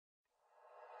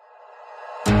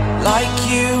like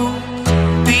you,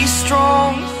 be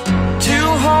strong to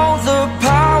hold the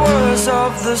powers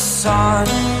of the sun.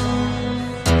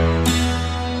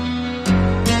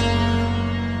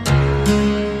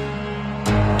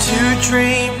 To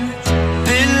dream,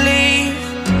 believe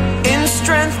in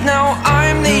strength. Now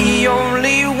I'm the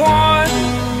only one,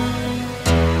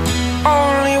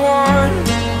 only one.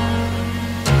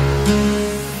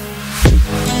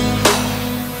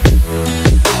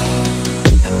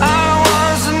 I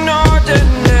was an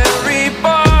ordinary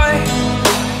boy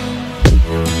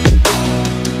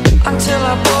until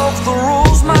I broke the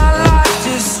rules. My life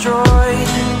destroyed,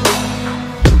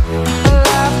 a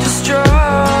life destroyed.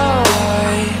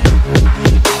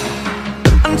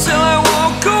 Until I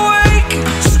woke awake,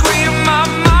 scream my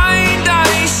mind, I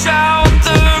shout,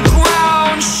 the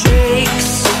ground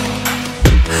shakes.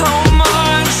 How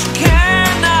much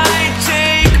can I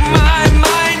take? My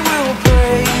mind will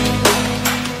break.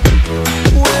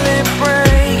 Will it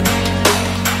break?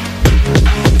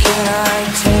 Can I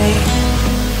take?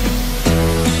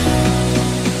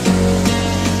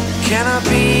 Can I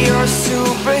be your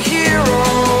superhero?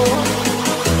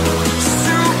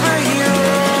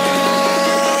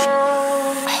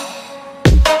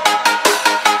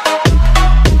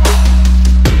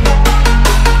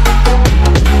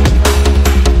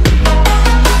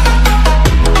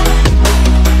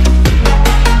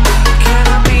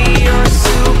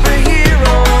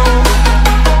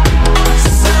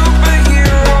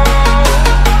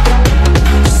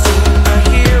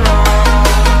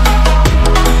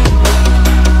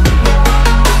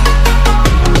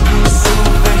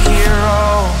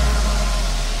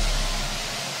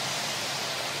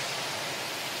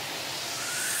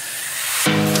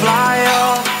 Fly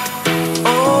up,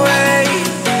 away.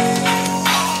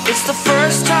 It's the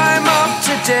first time of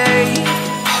today.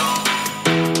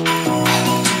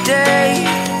 Today.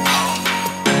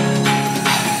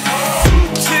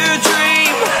 To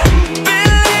dream,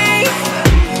 believe.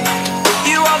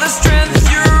 You are the strength,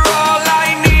 you're all I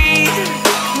need.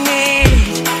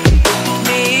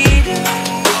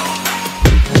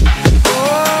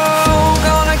 Oh,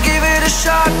 gonna give it a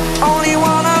shot. Only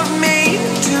one of me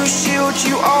to shield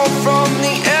you all from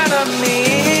the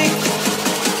enemy.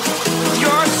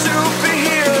 You're a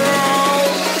superhero.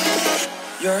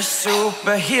 You're a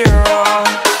superhero.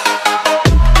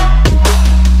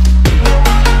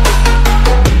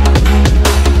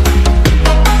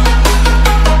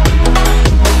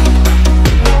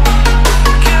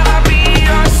 Can I be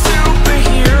your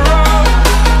superhero?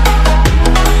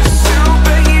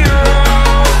 Superhero.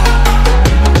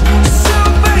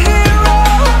 Superhero.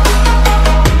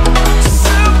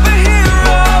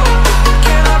 Superhero.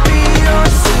 Can I be your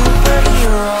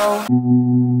superhero?